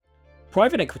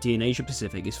Private equity in Asia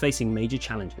Pacific is facing major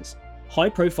challenges.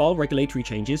 High-profile regulatory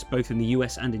changes both in the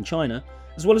US and in China,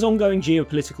 as well as ongoing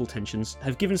geopolitical tensions,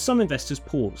 have given some investors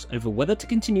pause over whether to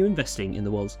continue investing in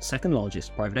the world's second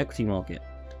largest private equity market.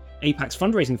 APAC's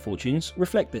fundraising fortunes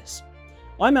reflect this.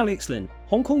 I'm Alex Lin,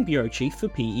 Hong Kong Bureau Chief for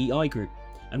PEI Group,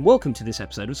 and welcome to this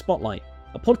episode of Spotlight,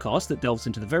 a podcast that delves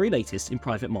into the very latest in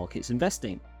private markets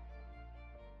investing.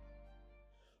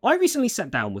 I recently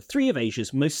sat down with three of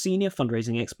Asia's most senior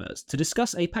fundraising experts to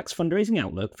discuss APAC's fundraising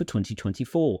outlook for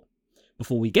 2024.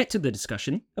 Before we get to the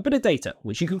discussion, a bit of data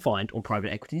which you can find on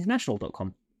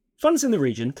privateequityinternational.com. Funds in the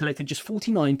region collected just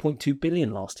 $49.2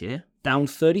 billion last year, down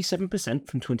 37%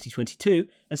 from 2022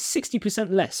 and 60%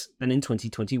 less than in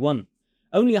 2021.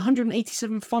 Only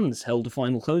 187 funds held a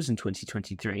final close in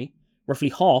 2023, roughly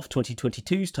half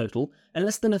 2022's total and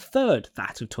less than a third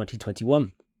that of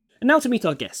 2021. And now to meet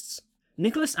our guests.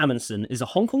 Nicholas Amundsen is a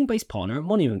Hong Kong-based partner at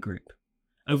Monument Group.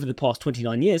 Over the past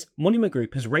 29 years, Monument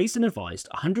Group has raised and advised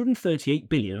 $138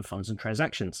 billion in funds and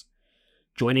transactions.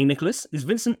 Joining Nicholas is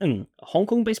Vincent Ng, a Hong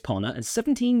Kong-based partner and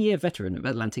 17-year veteran of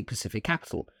Atlantic Pacific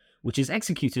Capital, which has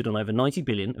executed on over $90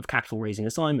 billion of capital raising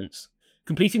assignments.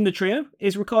 Completing the trio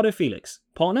is Ricardo Felix,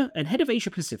 partner and head of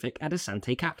Asia Pacific at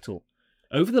Asante Capital.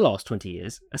 Over the last 20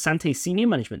 years, Asante's senior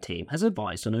management team has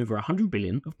advised on over $100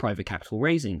 billion of private capital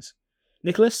raisings.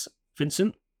 Nicholas,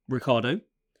 Vincent, Ricardo,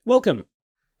 welcome.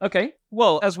 Okay,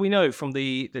 well, as we know from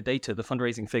the data, the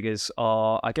fundraising figures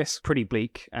are, I guess, pretty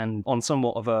bleak and on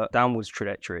somewhat of a downwards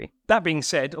trajectory. That being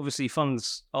said, obviously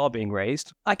funds are being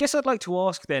raised. I guess I'd like to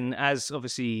ask then, as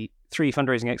obviously three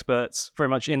fundraising experts very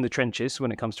much in the trenches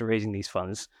when it comes to raising these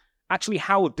funds, actually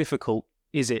how difficult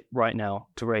is it right now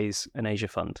to raise an Asia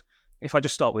fund? If I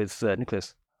just start with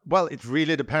Nicholas. Well, it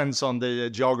really depends on the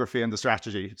geography and the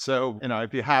strategy. So,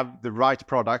 if you have the right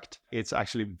product, it's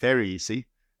actually very easy.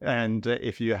 And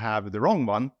if you have the wrong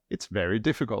one, it's very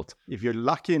difficult. If you're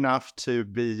lucky enough to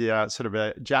be sort of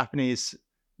a Japanese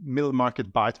middle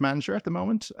market bite manager at the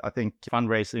moment, I think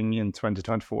fundraising in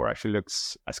 2024 actually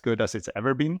looks as good as it's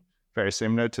ever been. Very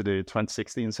similar to the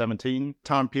 2016-17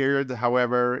 time period.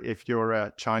 However, if you're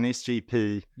a Chinese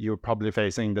GP, you're probably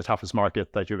facing the toughest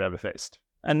market that you've ever faced.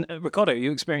 And Ricardo, are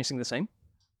you experiencing the same?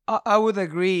 I would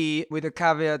agree with the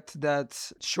caveat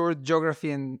that sure,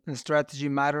 geography and strategy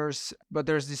matters, but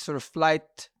there's this sort of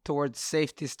flight towards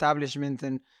safety establishment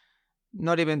and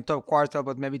not even top quartile,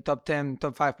 but maybe top 10,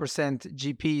 top 5%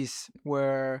 GPs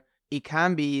where it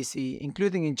can be easy,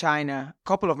 including in China. A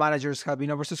couple of managers have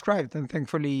been oversubscribed. And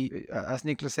thankfully, as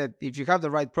Nicholas said, if you have the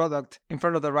right product in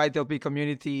front of the right LP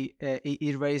community,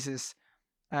 it raises.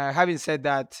 Having said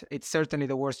that, it's certainly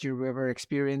the worst year we ever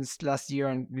experienced last year,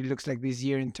 and it looks like this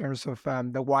year in terms of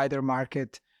the wider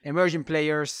market. Emerging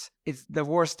players, it's the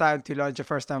worst time to launch a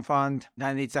first-time fund,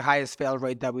 and it's the highest fail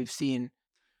rate that we've seen.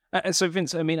 So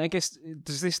Vince, I mean, I guess,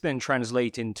 does this then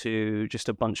translate into just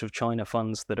a bunch of China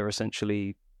funds that are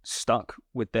essentially stuck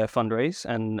with their fundraise?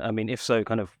 And I mean, if so,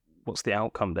 kind of what's the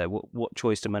outcome there? What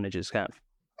choice do managers have?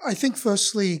 I think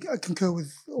firstly, I concur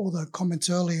with all the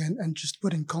comments earlier and just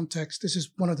put in context, this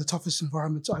is one of the toughest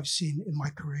environments I've seen in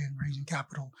my career in raising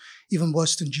capital, even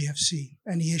worse than GFC.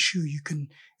 Any issue you can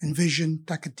envision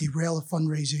that could derail a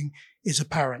fundraising is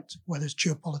apparent, whether it's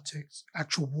geopolitics,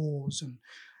 actual wars, and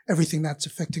everything that's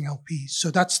affecting LPs.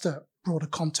 So that's the broader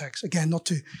context. Again, not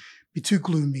to be too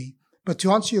gloomy, but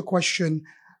to answer your question,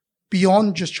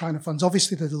 beyond just China funds,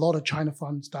 obviously there's a lot of China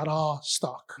funds that are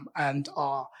stuck and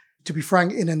are, to be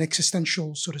frank, in an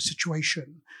existential sort of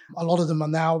situation. A lot of them are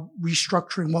now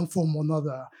restructuring one form or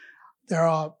another. There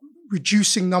are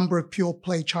reducing number of pure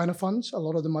play China funds. A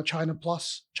lot of them are China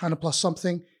plus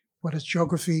something, whether it's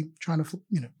geography, China,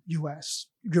 US,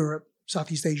 Europe,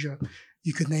 Southeast Asia,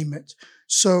 you could name it.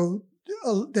 So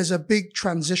there's a big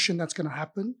transition that's going to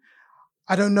happen.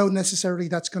 I don't know necessarily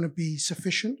that's going to be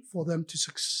sufficient for them to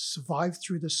survive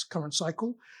through this current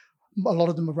cycle. A lot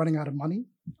of them are running out of money.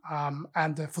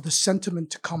 And for the sentiment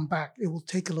to come back, it will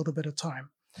take a little bit of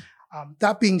time.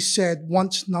 That being said,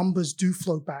 once numbers do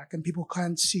flow back and people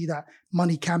can see that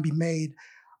money can be made,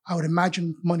 I would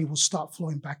imagine money will start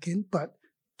flowing back in. But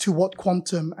to what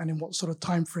quantum and in what sort of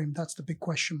time frame, that's the big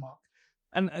question mark.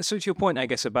 And so to your point, I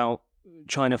guess, about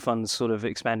China funds sort of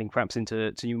expanding perhaps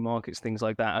into new markets, things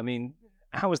like that. I mean,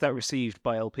 how is that received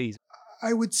by LPs?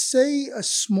 I would say a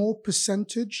small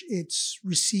percentage it's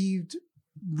received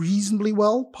reasonably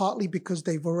well, partly because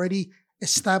they've already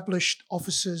established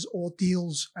offices or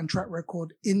deals and track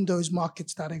record in those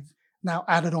markets that have now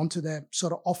added onto their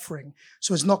sort of offering.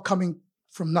 So it's not coming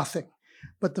from nothing,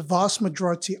 but the vast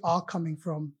majority are coming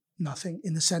from nothing,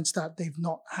 in the sense that they've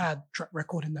not had track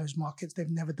record in those markets. They've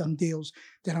never done deals.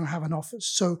 They don't have an office.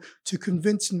 So to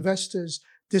convince investors,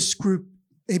 this group,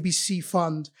 ABC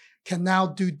fund, can now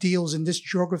do deals in this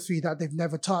geography that they've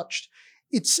never touched,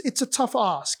 it's a tough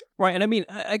ask. Right. And I mean,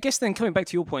 I guess then coming back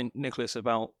to your point, Nicholas,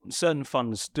 about certain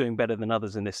funds doing better than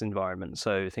others in this environment.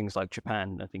 So things like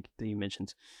Japan, I think that you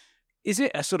mentioned. Is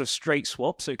it a sort of straight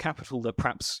swap? So capital that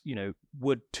perhaps,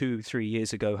 would 2-3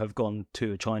 years ago have gone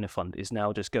to a China fund is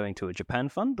now just going to a Japan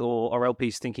fund? Or are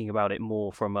LPs thinking about it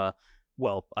more from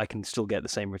I can still get the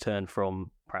same return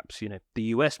from perhaps, the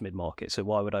US mid-market. So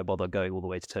why would I bother going all the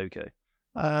way to Tokyo?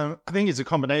 I think it's a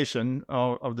combination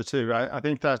of the two. I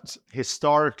think that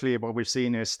historically what we've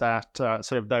seen is that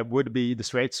there would be the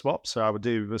straight swap. So I would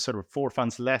do sort of 4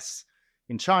 funds less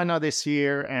in China this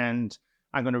year, and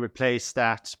I'm going to replace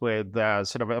that with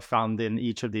sort of a fund in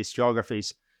each of these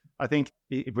geographies. I think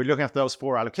if we're looking at those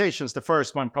 4 allocations, the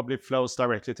first one probably flows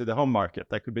directly to the home market.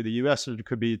 That could be the US or it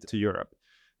could be to Europe.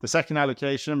 The second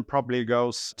allocation probably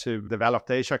goes to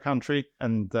developed Asia country,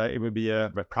 and it would be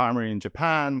a primary in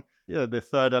Japan. The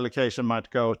third allocation might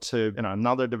go to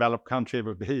another developed country. It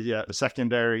would be a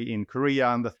secondary in Korea,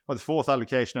 and the fourth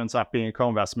allocation ends up being a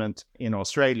co-investment in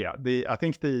Australia. I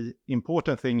think the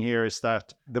important thing here is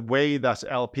that the way that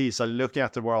LPs are looking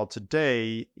at the world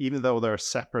today, even though there are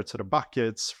separate sort of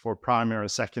buckets for primary,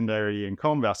 secondary, and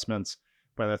co-investments,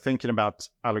 when they're thinking about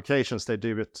allocations, they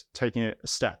do it taking a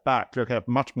step back, look at it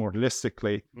much more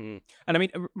holistically. And I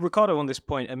mean, Ricardo, on this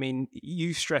point, I mean,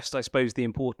 you stressed, I suppose, the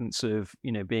importance of,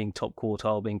 being top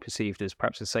quartile, being perceived as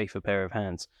perhaps a safer pair of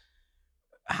hands.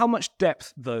 How much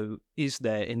depth, though, is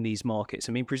there in these markets?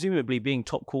 I mean, presumably being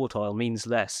top quartile means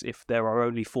less if there are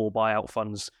only 4 buyout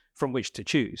funds from which to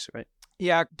choose, right?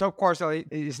 Yeah, top quartile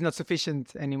is not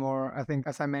sufficient anymore, I think,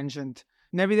 as I mentioned.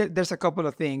 Maybe there's a couple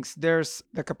of things. There's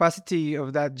the capacity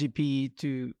of that GP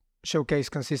to showcase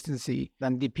consistency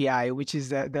than DPI, which is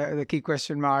the key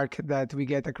question mark that we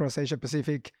get across Asia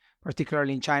Pacific,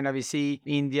 particularly in China VC,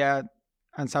 India,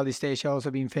 and Southeast Asia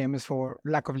also being famous for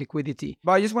lack of liquidity.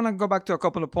 But I just want to go back to a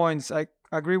couple of points. I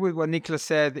agree with what Nicholas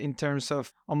said in terms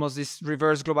of almost this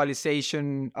reverse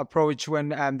globalization approach when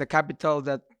the capital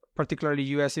that particularly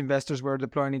US investors were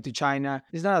deploying into China.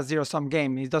 It's not a zero-sum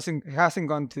game. It hasn't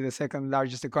gone to the second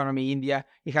largest economy, India.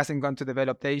 It hasn't gone to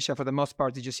developed Asia. For the most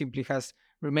part, it just simply has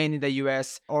remained in the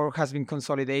US or has been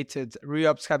consolidated.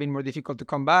 Re-ups have been more difficult to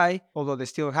come by, although they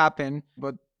still happen.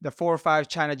 But the 4 or 5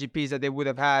 China GPs that they would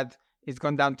have had, it's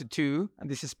gone down to 2.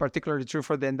 And this is particularly true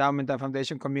for the endowment and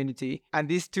foundation community. And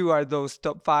these 2 are those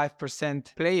top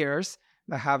 5% players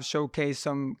that have showcased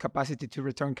some capacity to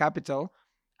return capital.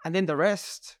 And then the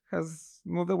rest has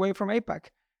moved away from APAC.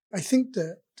 I think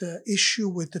the issue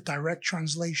with the direct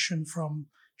translation from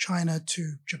China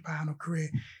to Japan or Korea,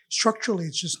 structurally,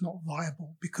 it's just not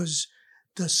viable because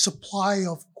the supply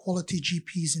of quality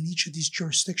GPs in each of these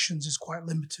jurisdictions is quite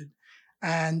limited.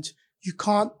 And you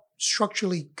can't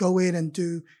structurally go in and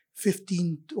do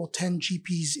 15 or 10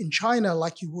 GPs in China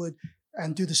like you would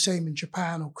and do the same in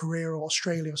Japan or Korea or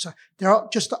Australia. So there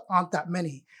aren't that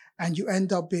many. And you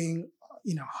end up being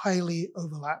highly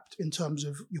overlapped in terms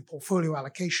of your portfolio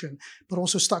allocation, but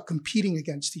also start competing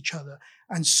against each other.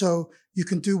 And so you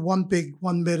can do one big,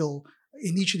 one middle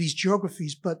in each of these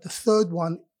geographies, but the third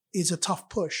one is a tough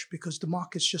push because the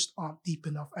markets just aren't deep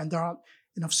enough and there aren't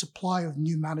enough supply of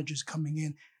new managers coming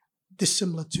in,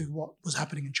 dissimilar to what was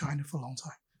happening in China for a long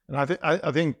time. And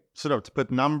I think sort of to put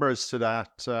numbers to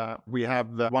that, we have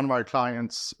one of our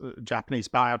clients, Japanese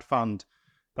buyout fund,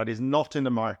 that is not in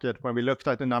the market. When we looked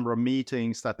at the number of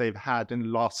meetings that they've had in the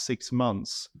last 6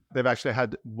 months, they've actually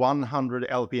had 100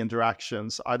 LP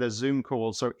interactions, either Zoom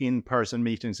calls or in-person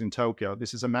meetings in Tokyo.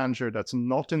 This is a manager that's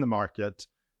not in the market.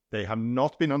 They have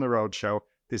not been on the roadshow.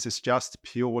 This is just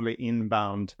purely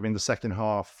inbound in the second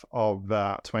half of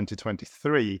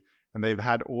 2023. And they've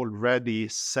had already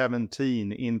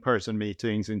 17 in-person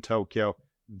meetings in Tokyo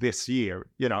this year,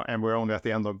 and we're only at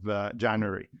the end of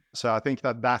January. So I think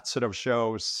that sort of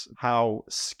shows how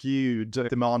skewed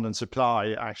demand and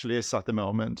supply actually is at the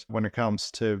moment when it comes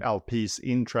to LPs'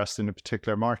 interest in a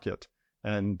particular market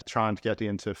and trying to get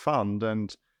into a fund.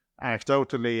 And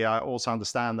anecdotally, I also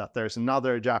understand that there's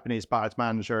another Japanese buyout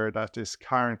manager that is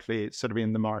currently sort of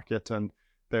in the market and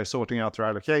they're sorting out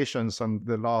their allocations. And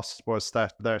the last was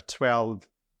that there are 12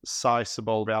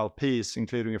 sizable LPs,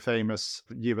 including a famous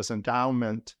US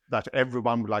endowment that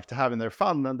everyone would like to have in their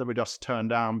fund, and they were just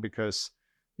turned down because,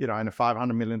 in a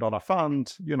 $500 million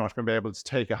fund, you're not going to be able to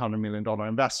take a $100 million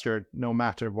investor, no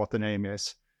matter what the name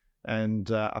is.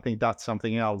 And I think that's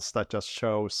something else that just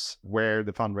shows where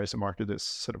the fundraising market is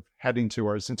sort of heading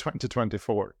towards in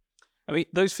 2024. I mean,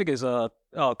 those figures are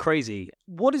crazy.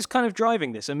 What is kind of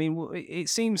driving this? I mean, it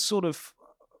seems sort of,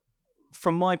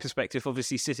 from my perspective,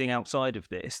 obviously sitting outside of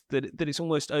this, that it's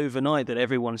almost overnight that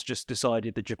everyone's just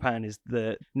decided that Japan is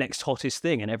the next hottest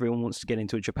thing and everyone wants to get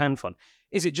into a Japan fund.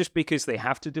 Is it just because they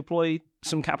have to deploy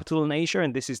some capital in Asia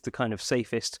and this is the kind of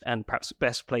safest and perhaps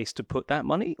best place to put that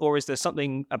money? Or is there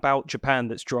something about Japan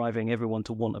that's driving everyone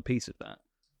to want a piece of that?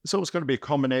 So it's going to be a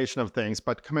combination of things,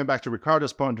 but coming back to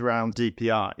Ricardo's point around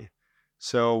DPI.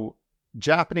 So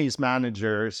Japanese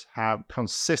managers have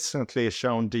consistently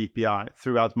shown DPI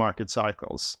throughout market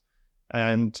cycles.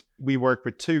 And we work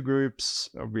with two groups,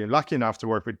 or we're lucky enough to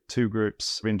work with two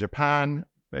groups in Japan,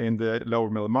 in the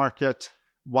lower middle market.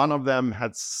 One of them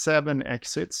had 7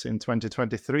 exits in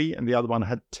 2023, and the other one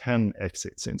had 10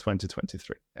 exits in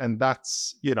 2023. And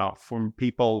that's, from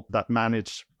people that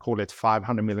manage, call it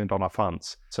 $500 million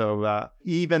funds. So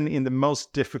even in the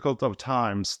most difficult of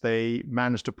times, they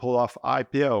manage to pull off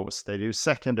IPOs. They do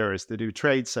secondaries, they do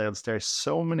trade sales. There's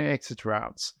so many exit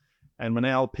routes. And when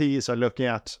LPs are looking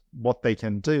at what they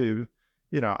can do,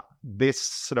 this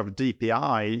sort of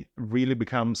DPI really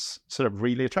becomes sort of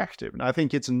really attractive. And I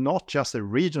think it's not just a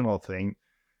regional thing,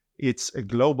 it's a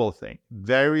global thing.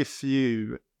 Very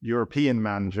few European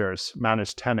managers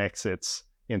managed 10 exits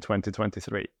in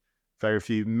 2023. Very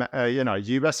few,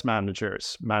 US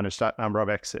managers managed that number of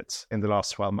exits in the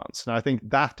last 12 months. And I think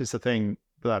that is the thing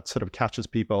that sort of catches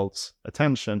people's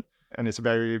attention. And it's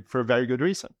for a very good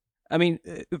reason. I mean,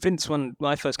 Vince, when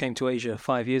I first came to Asia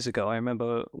 5 years ago, I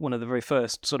remember one of the very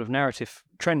first sort of narrative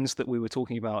trends that we were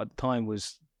talking about at the time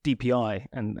was DPI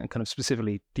and kind of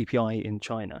specifically DPI in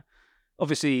China.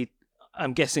 Obviously,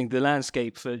 I'm guessing the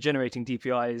landscape for generating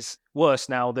DPI is worse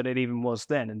now than it even was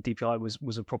then, and DPI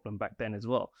was a problem back then as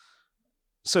well.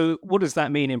 So what does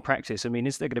that mean in practice? I mean,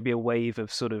 is there going to be a wave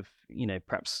of sort of,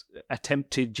 perhaps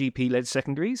attempted GP-led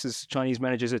secondaries as Chinese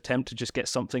managers attempt to just get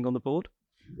something on the board?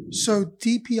 So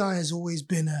DPI has always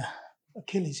been a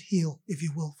Achilles heel, if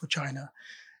you will, for China.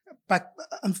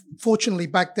 Unfortunately,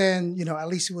 back then, at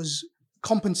least it was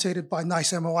compensated by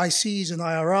nice MOICs and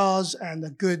IRRs and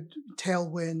a good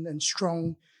tailwind and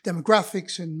strong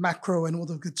demographics and macro and all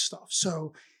the good stuff.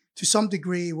 So to some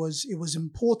degree, it was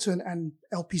important and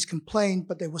LPs complained,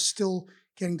 but they were still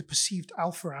getting the perceived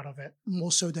alpha out of it,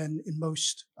 more so than in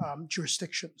most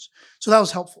jurisdictions. So that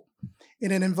was helpful.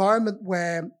 In an environment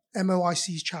where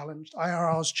MOIC is challenged,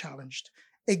 IRR is challenged,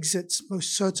 exits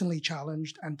most certainly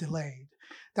challenged and delayed,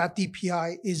 that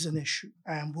DPI is an issue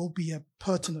and will be a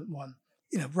pertinent one.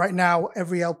 Right now,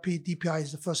 every LP DPI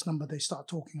is the first number they start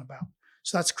talking about.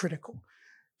 So that's critical.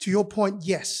 To your point,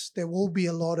 yes, there will be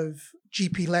a lot of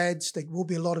GP-leds, there will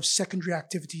be a lot of secondary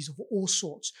activities of all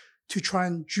sorts to try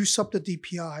and juice up the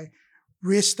DPI,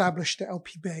 reestablish the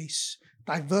LP base,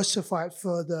 diversify it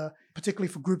further,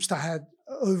 particularly for groups that had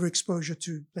overexposure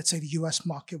to, let's say, the US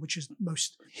market, which is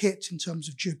most hit in terms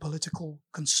of geopolitical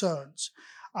concerns.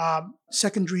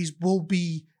 Secondaries will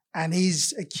be and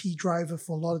is a key driver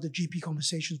for a lot of the GP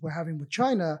conversations we're having with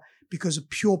China, because a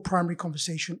pure primary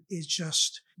conversation is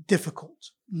just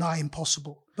difficult, nigh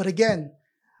impossible. But again,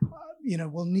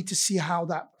 we'll need to see how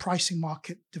that pricing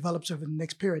market develops over the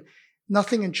next period.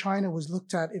 Nothing in China was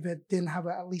looked at if it didn't have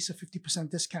at least a 50%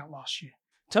 discount last year.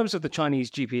 In terms of the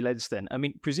Chinese GP-leds then, I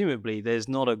mean, presumably there's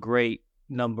not a great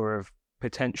number of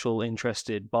potential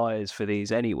interested buyers for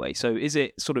these anyway. So is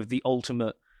it sort of the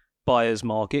ultimate buyer's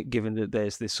market, given that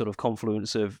there's this sort of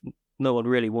confluence of no one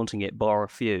really wanting it, bar a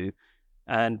few,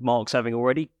 and marks having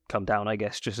already come down, I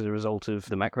guess, just as a result of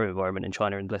the macro environment in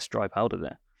China and less dry powder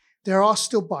there? There are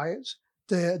still buyers,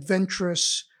 the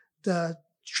adventurous, the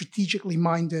strategically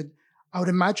minded. I would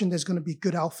imagine there's going to be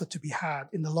good alpha to be had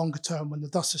in the longer term when the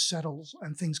dust settles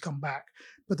and things come back.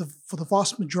 But for the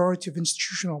vast majority of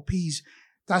institutional LPs,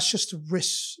 that's just a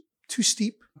risk too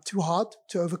steep, too hard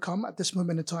to overcome at this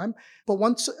moment in time. But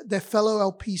once their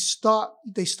fellow LPs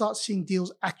start seeing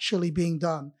deals actually being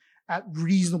done at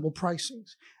reasonable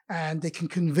pricings, and they can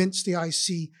convince the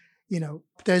IC,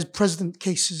 there's precedent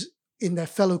cases in their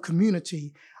fellow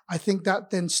community, I think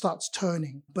that then starts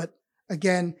turning. But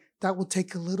again, that will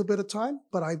take a little bit of time,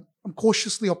 but I'm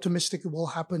cautiously optimistic it will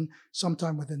happen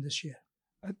sometime within this year.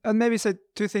 I'd maybe say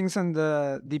two things on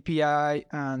the DPI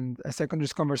and a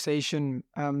secondaries conversation.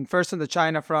 First, on the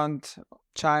China front,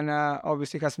 China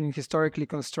obviously has been historically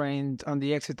constrained on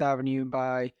the exit avenue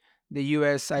by the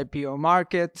US IPO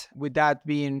market, with that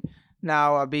being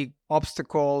now a big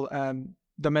obstacle.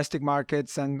 Domestic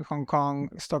markets and Hong Kong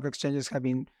stock exchanges have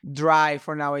been dry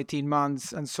for now 18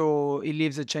 months. And so it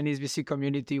leaves the Chinese VC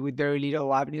community with very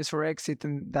little avenues for exit.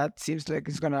 And that seems like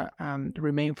it's going to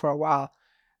remain for a while.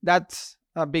 That's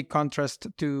a big contrast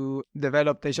to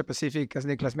developed Asia Pacific. As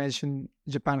Nicholas mentioned,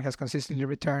 Japan has consistently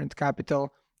returned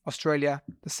capital. Australia,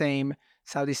 the same.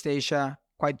 Southeast Asia,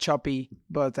 quite choppy,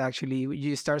 but actually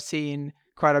you start seeing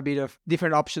quite a bit of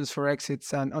different options for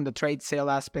exits. And on the trade sale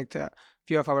aspect, a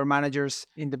few of our managers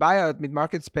in the buyout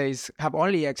mid-market space have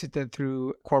only exited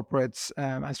through corporates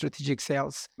and strategic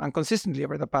sales, and consistently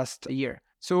over the past year.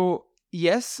 So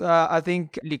yes, I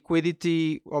think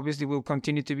liquidity obviously will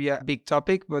continue to be a big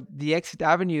topic, but the exit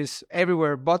avenues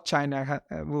everywhere but China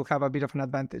will have a bit of an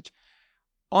advantage.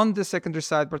 On the secondary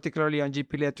side, particularly on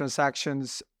GP-led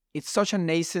transactions, it's such a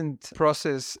nascent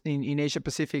process in Asia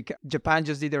Pacific. Japan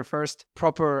just did their first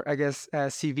proper,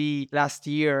 CV last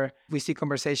year. We see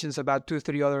conversations about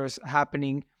 2-3 others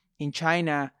happening. In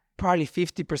China, probably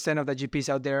 50% of the GPs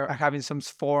out there are having some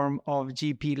form of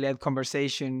GP-led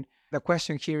conversation. The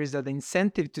question here is that the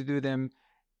incentive to do them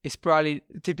is probably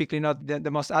typically not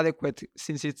the most adequate,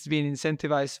 since it's being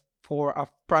incentivized for a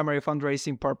primary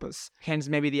fundraising purpose. Hence,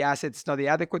 maybe the asset's not the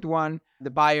adequate one. The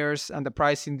buyers and the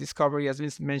pricing discovery, as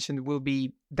Vince mentioned,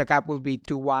 the gap will be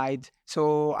too wide.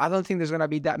 So I don't think there's going to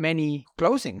be that many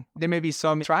closing. There may be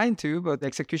some trying to, but the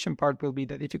execution part will be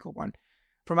the difficult one.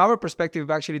 From our perspective,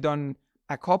 we've actually done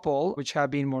a couple which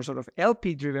have been more sort of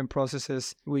LP-driven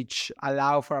processes, which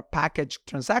allow for a package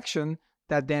transaction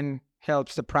that then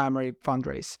helps the primary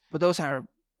fundraise. But those are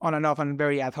on and off and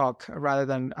very ad hoc rather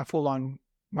than a full-on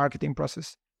marketing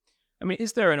process. I mean,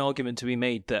 is there an argument to be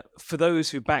made that for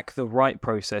those who back the right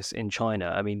process in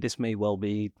China, I mean, this may well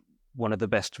be one of the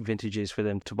best vintages for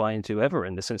them to buy into ever,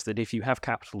 in the sense that if you have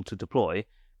capital to deploy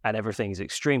and everything is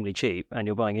extremely cheap and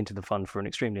you're buying into the fund for an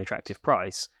extremely attractive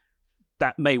price,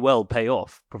 that may well pay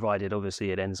off, provided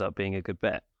obviously it ends up being a good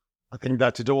bet. I think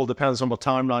that it all depends on what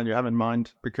timeline you have in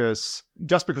mind, because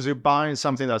just because you're buying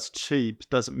something that's cheap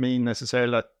doesn't mean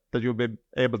necessarily that you'll be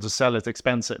able to sell it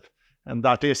expensive. And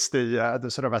that is the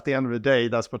sort of, at the end of the day,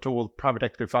 that's what all private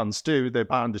equity funds do. They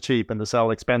buy on the cheap and they sell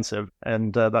expensive.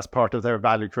 And that's part of their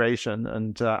value creation.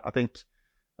 And I think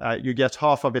you get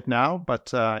half of it now,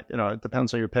 but it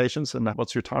depends on your patience and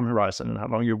what's your time horizon and how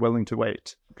long you're willing to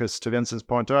wait. Because to Vincent's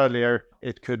point earlier,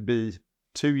 it could be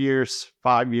 2 years,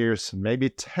 5 years,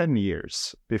 maybe 10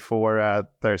 years before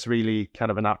there's really kind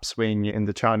of an upswing in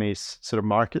the Chinese sort of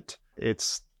market.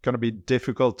 It's going to be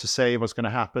difficult to say what's going to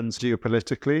happen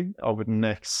geopolitically over the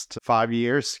next 5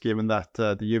 years, given that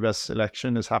the US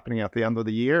election is happening at the end of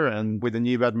the year. And with the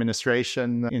new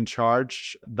administration in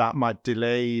charge, that might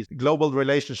delay global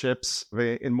relationships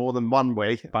in more than one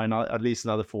way by at least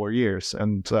another 4 years.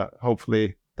 And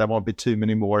hopefully there won't be too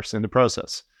many more in the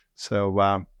process.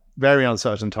 So very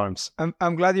uncertain times.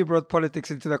 I'm glad you brought politics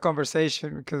into the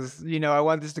conversation, because, I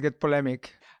want this to get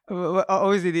polemic.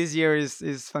 Obviously, this year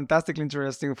is fantastically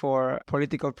interesting for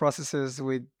political processes,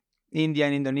 with India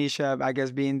and Indonesia, I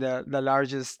guess, being the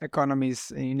largest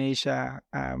economies in Asia,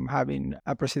 having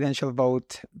a presidential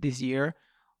vote this year.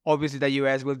 Obviously, the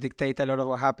US will dictate a lot of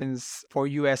what happens for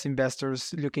US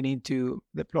investors looking into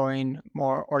deploying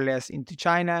more or less into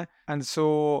China. And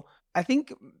so I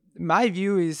think my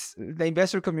view is the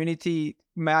investor community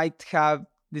might have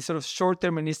this sort of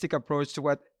short-termistic approach to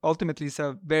what ultimately is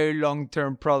a very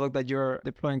long-term product that you're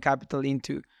deploying capital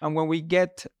into. And when we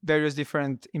get various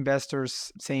different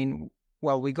investors saying,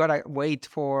 well, we got to wait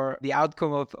for the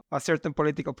outcome of a certain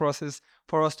political process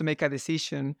for us to make a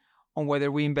decision on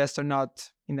whether we invest or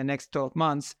not in the next 12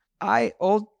 months, I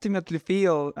ultimately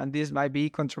feel, and this might be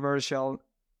controversial,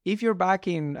 if you're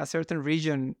backing a certain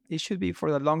region, it should be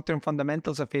for the long-term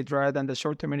fundamentals of it rather than the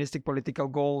short-termistic political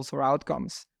goals or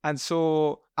outcomes. And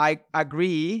so I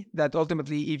agree that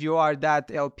ultimately, if you are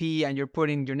that LP and you're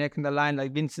putting your neck on the line,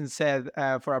 like Vincent said,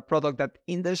 for a product that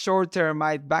in the short term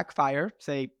might backfire,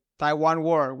 say Taiwan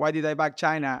war, why did I back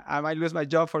China? I might lose my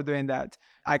job for doing that.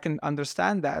 I can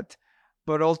understand that.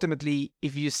 But ultimately,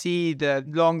 if you see the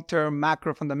long-term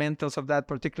macro fundamentals of that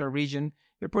particular region,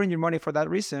 you're putting your money for that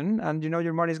reason, and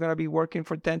your money is going to be working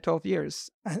for 10, 12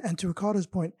 years. And to Ricardo's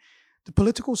point, the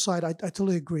political side, I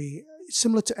totally agree.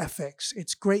 Similar to FX,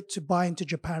 it's great to buy into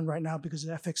Japan right now because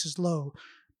the FX is low.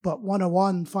 But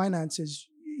 101 finance is,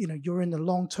 you're in the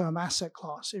long-term asset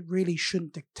class. It really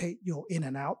shouldn't dictate your in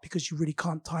and out, because you really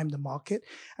can't time the market.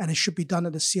 And it should be done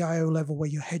at the CIO level where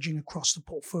you're hedging across the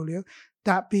portfolio.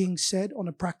 That being said, on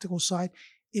the practical side,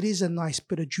 it is a nice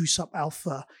bit of juice up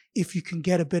alpha if you can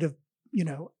get a bit of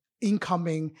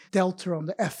incoming delta on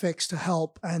the FX to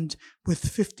help. And with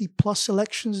 50 plus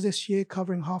elections this year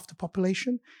covering half the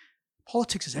population,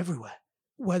 politics is everywhere,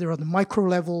 whether on the micro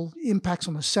level, impacts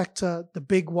on the sector, the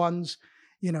big ones.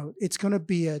 It's going to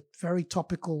be a very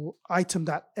topical item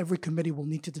that every committee will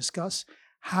need to discuss.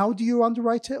 How do you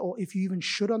underwrite it, or if you even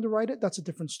should underwrite it, that's a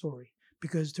different story.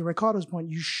 Because to Ricardo's point,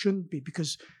 you shouldn't be,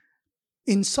 because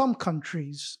in some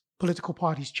countries, political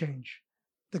parties change,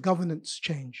 the governance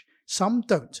change. Some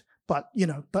don't, but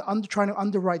trying to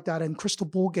underwrite that and crystal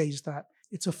ball gaze that,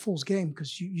 it's a fool's game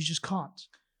because you just can't.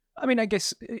 I mean, I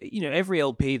guess, every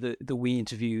LP that we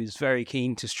interview is very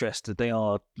keen to stress that they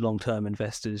are long-term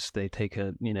investors. They take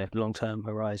a, long-term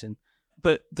horizon.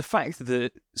 But the fact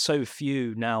that so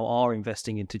few now are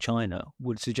investing into China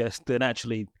would suggest that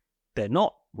actually they're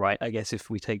not, right? I guess if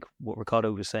we take what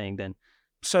Ricardo was saying then.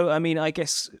 So, I mean, I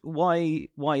guess, why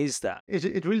is that?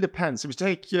 It really depends. If you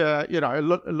take, a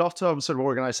lot of sort of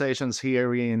organizations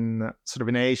here in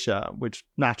Asia, which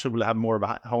naturally will have more of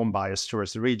a home bias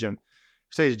towards the region,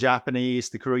 say the Japanese,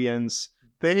 the Koreans,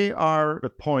 they are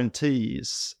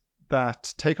appointees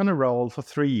that take on a role for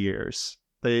 3 years.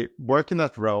 They work in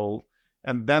that role,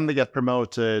 and then they get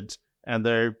promoted and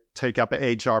they take up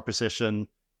an HR position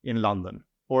in London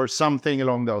or something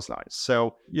along those lines.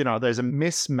 So, there's a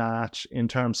mismatch in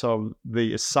terms of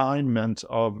the assignment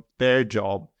of their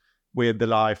job with the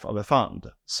life of a fund.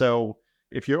 So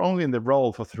if you're only in the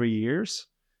role for 3 years,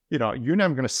 you're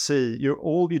never going to see,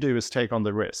 all you do is take on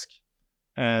the risk.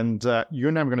 And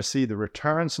you're never going to see the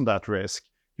returns on that risk.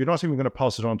 You're not even going to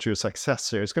pass it on to your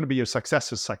successor. It's going to be your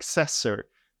successor's successor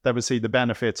that will see the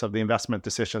benefits of the investment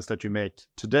decisions that you make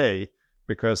today,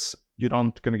 because you're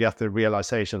not going to get the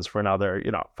realizations for another,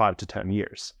 5 to 10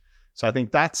 years. So I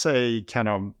think that's a kind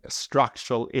of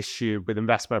structural issue with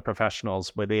investment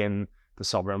professionals within the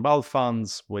sovereign wealth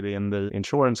funds, within the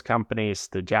insurance companies,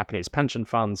 the Japanese pension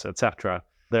funds, etc.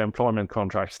 Their employment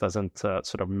contracts doesn't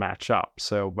sort of match up.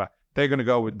 So they're going to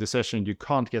go with the decision, you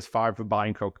can't get fired for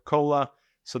buying Coca-Cola.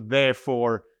 So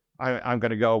therefore, I'm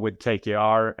going to go with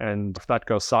KKR. And if that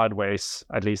goes sideways,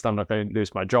 at least I'm not going to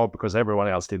lose my job because everyone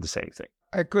else did the same thing.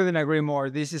 I couldn't agree more.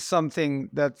 This is something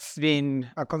that's been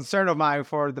a concern of mine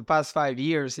for the past 5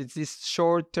 years. It's this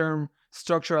short-term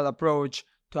structural approach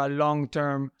to a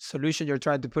long-term solution you're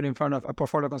trying to put in front of a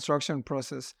portfolio construction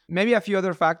process. Maybe a few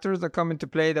other factors that come into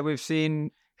play that we've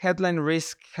seen. Headline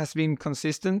risk has been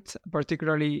consistent,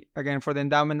 particularly, again, for the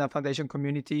endowment and foundation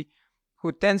community,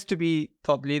 who tends to be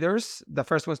thought leaders. The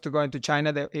first ones to go into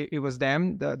China, it was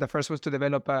them. The first ones to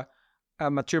develop a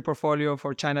mature portfolio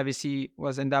for China VC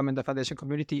was endowment and foundation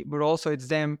community, but also it's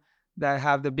them that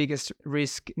have the biggest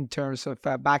risk in terms of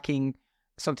backing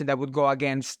something that would go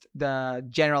against the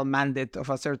general mandate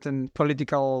of a certain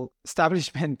political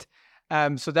establishment.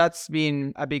 So that's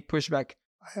been a big pushback.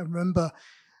 I remember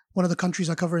one of the countries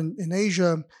I cover in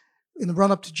Asia, in the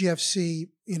run-up to GFC,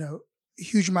 a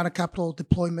huge amount of capital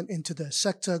deployment into the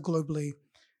sector globally.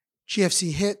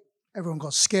 GFC hit, everyone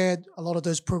got scared. A lot of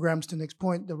those programs, to Nick's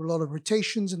point, there were a lot of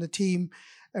rotations in the team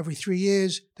every 3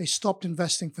 years. They stopped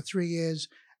investing for 3 years.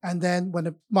 And then when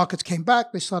the markets came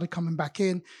back, they started coming back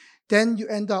in. Then you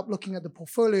end up looking at the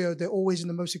portfolio, they're always in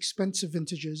the most expensive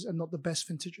vintages and not the best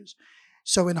vintages.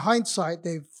 So in hindsight,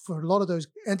 for a lot of those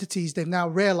entities, they've now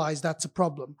realized that's a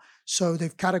problem. So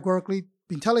they've categorically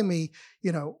been telling me,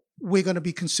 we're going to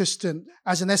be consistent.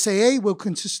 As an SAA, we'll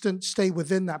stay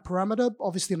within that parameter.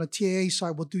 Obviously, on a TAA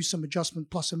side, we'll do some adjustment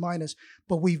plus and minus,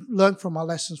 but we've learned from our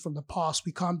lessons from the past.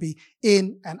 We can't be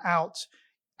in and out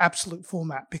absolute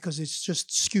format because it just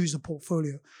skews the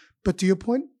portfolio. But to your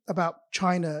point about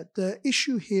China, the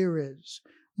issue here is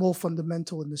more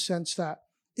fundamental in the sense that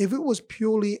if it was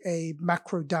purely a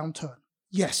macro downturn,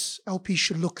 yes, LP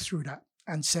should look through that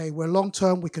and say, we're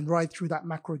long-term, we can ride through that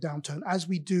macro downturn as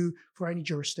we do for any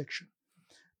jurisdiction.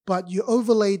 But you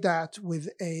overlay that with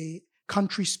a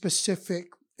country-specific,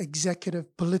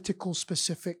 executive,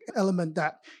 political-specific element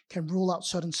that can rule out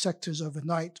certain sectors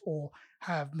overnight or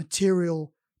have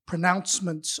material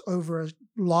pronouncements over a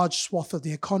large swath of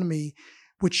the economy,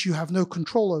 which you have no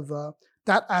control over,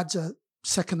 that adds a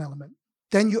second element.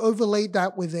 Then you overlay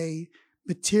that with a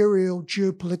material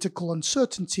geopolitical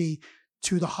uncertainty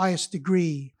to the highest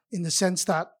degree, in the sense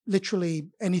that literally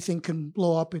anything can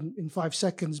blow up in 5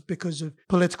 seconds because of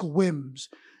political whims.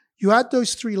 You add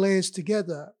those 3 layers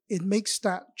together, it makes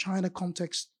that China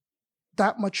context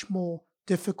that much more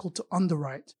difficult to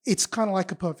underwrite. It's kind of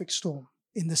like a perfect storm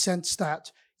in the sense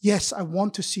that, yes, I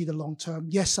want to see the long term.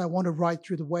 Yes, I want to ride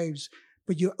through the waves,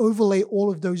 but you overlay all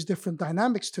of those different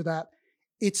dynamics to that.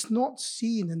 It's not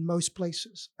seen in most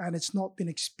places, and it's not been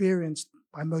experienced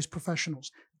by most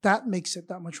professionals. That makes it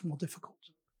that much more difficult.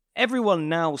 Everyone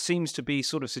now seems to be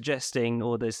sort of suggesting,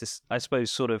 or there's this, I suppose,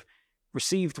 sort of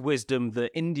received wisdom that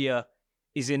India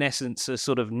is in essence a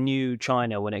sort of new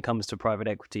China when it comes to private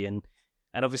equity. And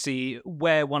obviously,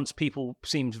 where once people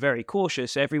seemed very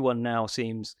cautious, everyone now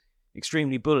seems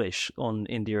extremely bullish on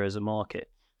India as a market.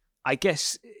 I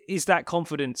guess, is that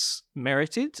confidence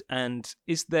merited? And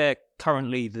is there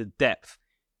currently the depth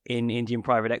in Indian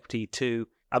private equity to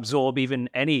absorb even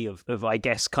any of I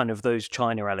guess, kind of those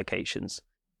China allocations?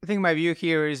 I think my view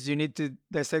here is you need to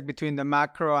dissect between the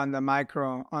macro and the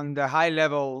micro. On the high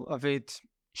level of it,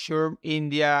 sure,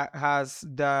 India has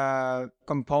the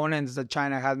components that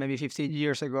China had maybe 15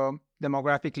 years ago.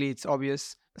 Demographically, it's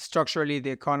obvious. Structurally, the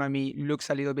economy looks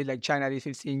a little bit like China did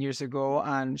 15 years ago.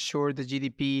 And sure, the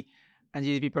GDP and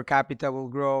GDP per capita will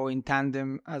grow in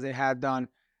tandem as they had done.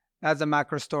 That's the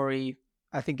macro story.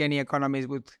 I think any economist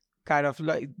would kind of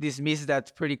dismiss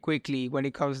that pretty quickly when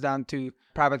it comes down to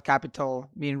private capital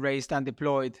being raised and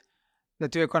deployed. The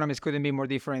two economies couldn't be more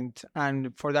different.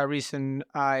 And for that reason,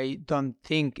 I don't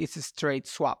think it's a straight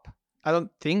swap. I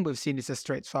don't think we've seen it's a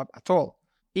straight swap at all.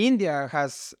 India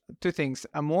has two things: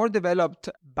 a more developed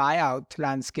buyout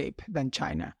landscape than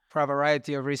China for a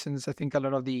variety of reasons. I think a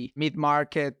lot of the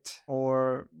mid-market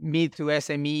or mid to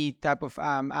SME type of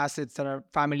assets that are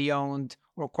family-owned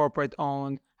or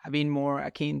corporate-owned have been more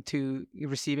akin to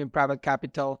receiving private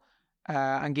capital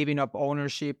and giving up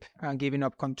ownership and giving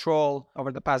up control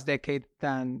over the past decade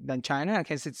than China. I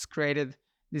guess it's created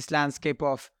this landscape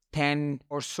of 10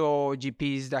 or so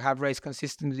GPs that have raised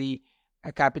consistently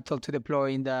capital to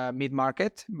deploy in the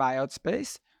mid-market buyout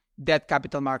space. Debt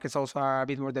capital markets also are a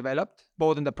bit more developed,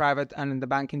 both in the private and in the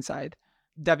banking side.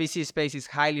 The VC space is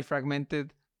highly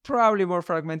fragmented, probably more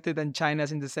fragmented than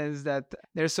China's in the sense that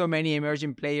there's so many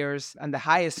emerging players, and the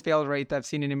highest fail rate I've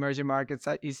seen in emerging markets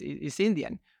is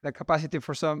Indian. The capacity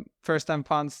for some first-time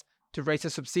funds to raise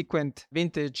a subsequent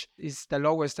vintage is the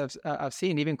lowest I've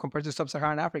seen, even compared to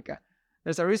sub-Saharan Africa.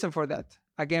 There's a reason for that.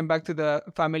 Again, back to the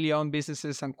family-owned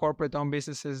businesses and corporate-owned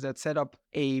businesses that set up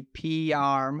a PE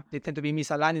arm. They tend to be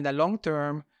misaligned in the long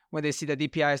term when they see the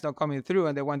DPI is not coming through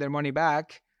and they want their money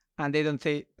back and they don't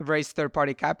raise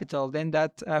third-party capital, then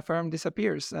that firm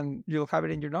disappears and you'll have it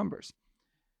in your numbers.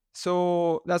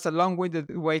 So that's a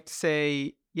long-winded way to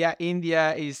say, yeah,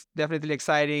 India is definitely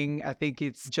exciting. I think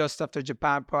it's just after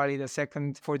Japan, probably the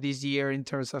second for this year in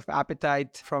terms of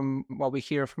appetite from what we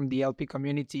hear from the LP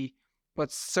community, but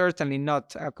certainly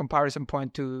not a comparison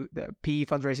point to the PE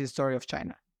fundraising story of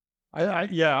China.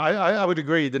 I would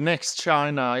agree. The next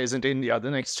China isn't India. The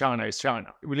next China is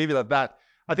China. We leave it at that.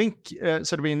 I think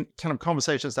sort of in kind of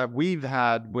conversations that we've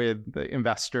had with the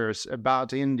investors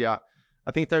about India,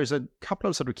 I think there's a couple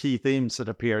of sort of key themes that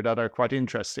appear that are quite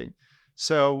interesting.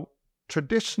 So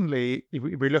traditionally, if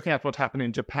we're looking at what happened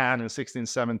in Japan in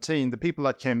 1617, the people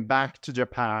that came back to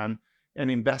Japan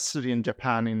and invested in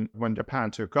Japan when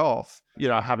Japan took off,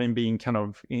 having been kind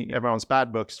of in everyone's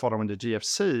bad books following the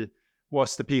GFC,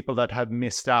 was the people that had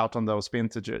missed out on those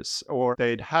vintages, or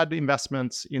they'd had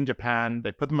investments in Japan,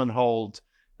 they put them on hold,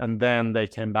 and then they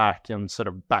came back and sort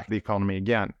of backed the economy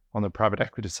again on the private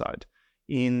equity side.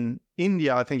 In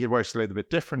India, I think it works a little bit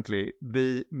differently.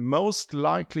 The most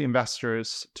likely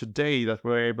investors today that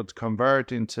were able to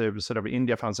convert into sort of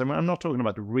India funds, and I'm not talking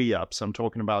about re-ups, I'm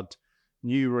talking about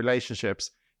new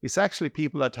relationships, it's actually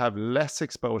people that have less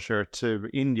exposure to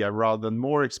India rather than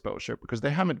more exposure, because they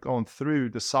haven't gone through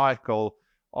the cycle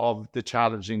of the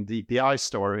challenging DPI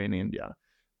story in India.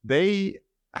 They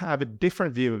have a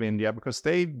different view of India because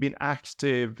they've been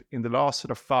active in the last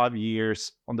sort of 5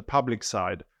 years on the public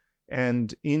side.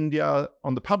 And India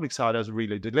on the public side has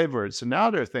really delivered. So now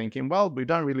they're thinking, well, we've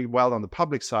done really well on the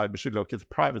public side, we should look at the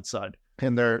private side.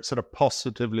 And they're sort of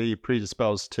positively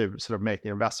predisposed to sort of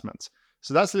making investments.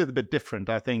 So that's a little bit different,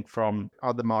 I think, from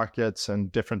other markets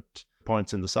and different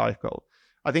points in the cycle.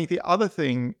 I think the other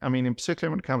thing, I mean, in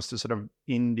particular when it comes to sort of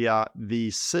India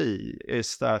VC,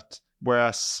 is that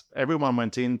whereas everyone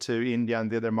went into India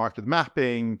and did their market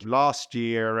mapping last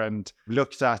year and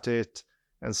looked at it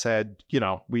and said,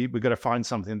 we got to find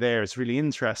something there, it's really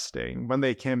interesting. When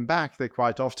they came back, they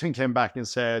quite often came back and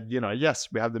said, yes,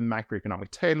 we have the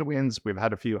macroeconomic tailwinds, we've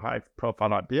had a few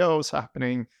high-profile IPOs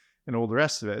happening and all the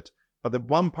rest of it. But the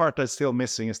one part that's still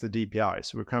missing is the DPI.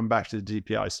 So we're coming back to the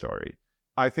DPI story.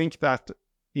 I think that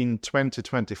in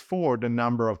 2024, the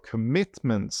number of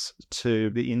commitments to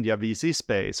the India VC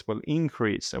space will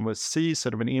increase and we'll see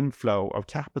sort of an inflow of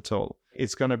capital.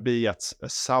 It's going to be at a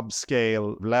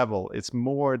subscale level. It's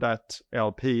more that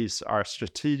LPs are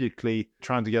strategically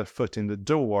trying to get a foot in the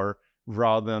door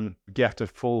rather than get a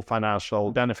full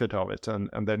financial benefit of it. And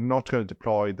they're not going to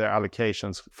deploy their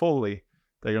allocations fully.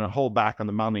 They're going to hold back on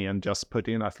the money and just put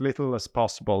in as little as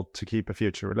possible to keep a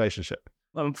future relationship.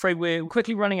 I'm afraid we're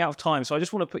quickly running out of time, so I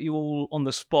just want to put you all on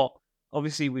the spot.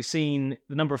 Obviously, we've seen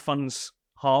the number of funds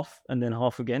half and then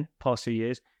half again past 2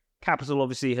 years. Capital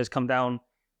obviously has come down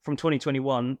from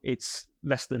 2021, it's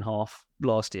less than half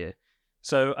last year.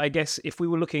 So I guess if we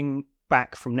were looking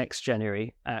back from next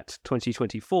January at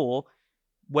 2024,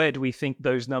 where do we think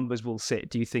those numbers will sit?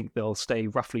 Do you think they'll stay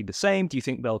roughly the same? Do you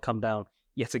think they'll come down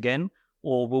yet again?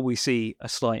 Or will we see a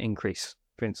slight increase,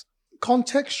 Vince?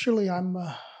 Contextually, I'm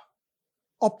an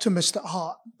optimist at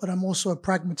heart, but I'm also a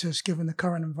pragmatist given the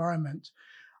current environment.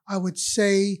 I would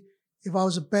say if I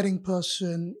was a betting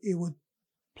person, it would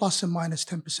plus or minus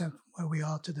 10% from where we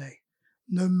are today.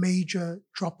 No major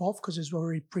drop off because it's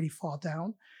already pretty far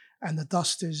down. And the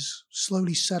dust is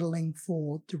slowly settling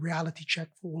for the reality check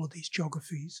for all of these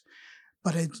geographies.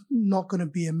 But it's not going to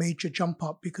be a major jump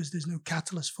up because there's no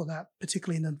catalyst for that,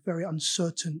 particularly in a very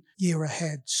uncertain year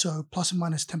ahead. So plus or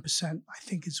minus 10%, I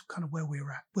think is kind of where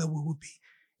we're at, where we will be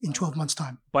in 12 months'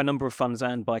 time. By number of funds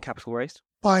and by capital raised?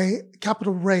 By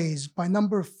capital raised, by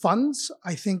number of funds,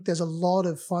 I think there's a lot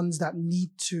of funds that need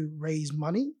to raise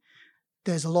money.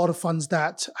 There's a lot of funds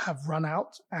that have run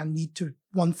out and need to,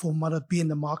 one form or another, be in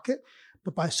the market.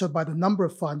 But by the number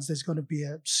of funds, there's going to be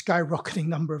a skyrocketing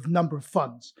number of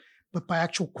funds. But by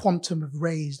actual quantum of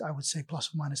raised, I would say plus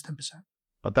or minus 10%.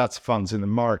 But that's funds in the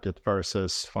market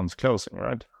versus funds closing,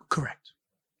 right? Correct.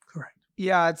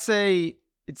 Yeah, I'd say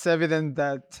it's evident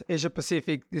that Asia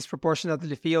Pacific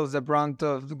disproportionately feels the brunt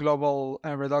of the global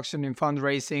reduction in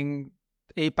fundraising.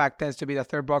 APAC tends to be the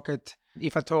third bucket,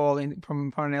 if at all,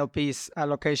 from an LP's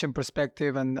allocation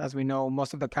perspective. And as we know,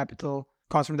 most of the capital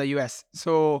comes from the US.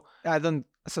 So I don't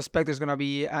suspect there's going to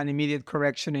be an immediate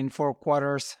correction in 4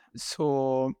 quarters.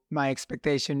 So my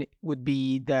expectation would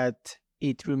be that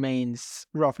it remains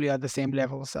roughly at the same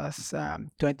levels as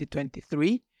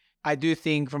 2023. I do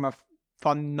think from a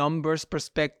fund numbers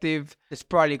perspective, it's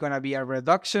probably going to be a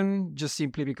reduction just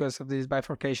simply because of this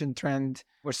bifurcation trend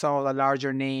where some of the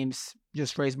larger names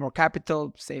just raise more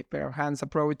capital, say pair of hands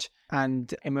approach,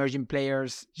 and emerging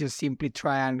players just simply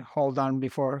try and hold on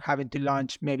before having to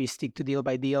launch, maybe stick to deal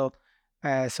by deal,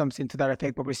 something to that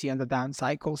effect what we see on the down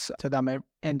cycles. So that may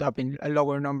end up in a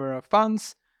lower number of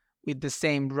funds with the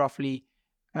same roughly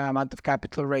amount of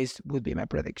capital raised would be my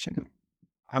prediction.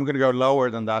 I'm going to go lower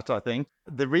than that, I think.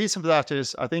 The reason for that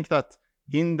is I think that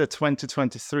in the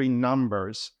 2023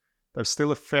 numbers, there's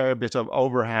still a fair bit of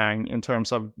overhang in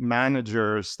terms of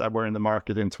managers that were in the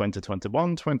market in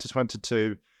 2021,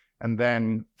 2022, and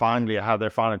then finally had their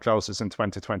final closes in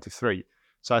 2023.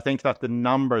 So I think that the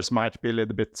numbers might be a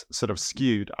little bit sort of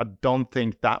skewed. I don't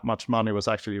think that much money was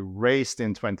actually raised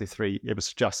in 23. It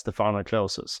was just the final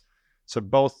closes. So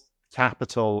both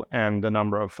capital and the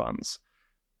number of funds.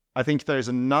 I think there's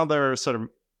another sort of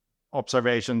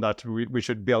observation that we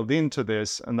should build into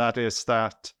this, and that is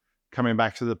that coming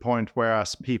back to the point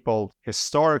whereas people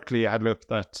historically had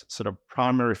looked at sort of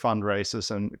primary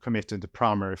fundraisers and committed to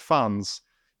primary funds,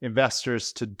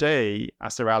 investors today,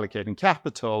 as they're allocating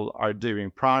capital, are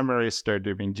doing primaries, they're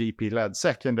doing GP-led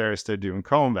secondaries, they're doing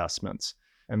co-investments.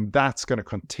 And that's going to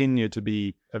continue to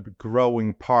be a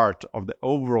growing part of the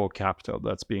overall capital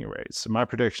that's being raised. So my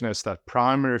prediction is that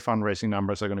primary fundraising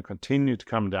numbers are going to continue to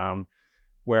come down,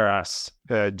 whereas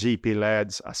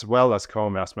GP-leds as well as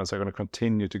co-investments are going to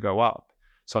continue to go up.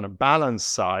 So on a balance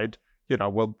side, we're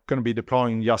going to be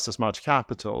deploying just as much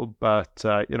capital, but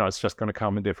it's just going to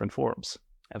come in different forms.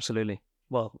 Absolutely.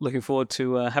 Well, looking forward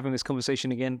to having this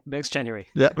conversation again next January.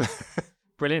 Yeah.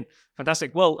 Brilliant.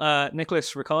 Fantastic. Well,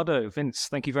 Nicholas, Ricardo, Vince,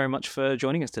 thank you very much for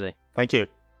joining us today. Thank you.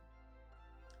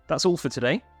 That's all for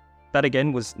today. That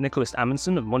again was Nicholas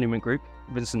Amundsen of Monument Group,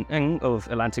 Vincent Ng of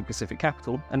Atlantic Pacific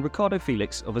Capital, and Ricardo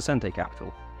Felix of Ascente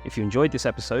Capital. If you enjoyed this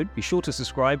episode, be sure to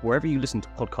subscribe wherever you listen to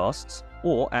podcasts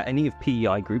or at any of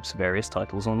PEI Group's various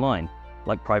titles online,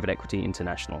 like Private Equity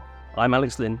International. I'm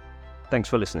Alex Lynn. Thanks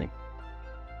for listening.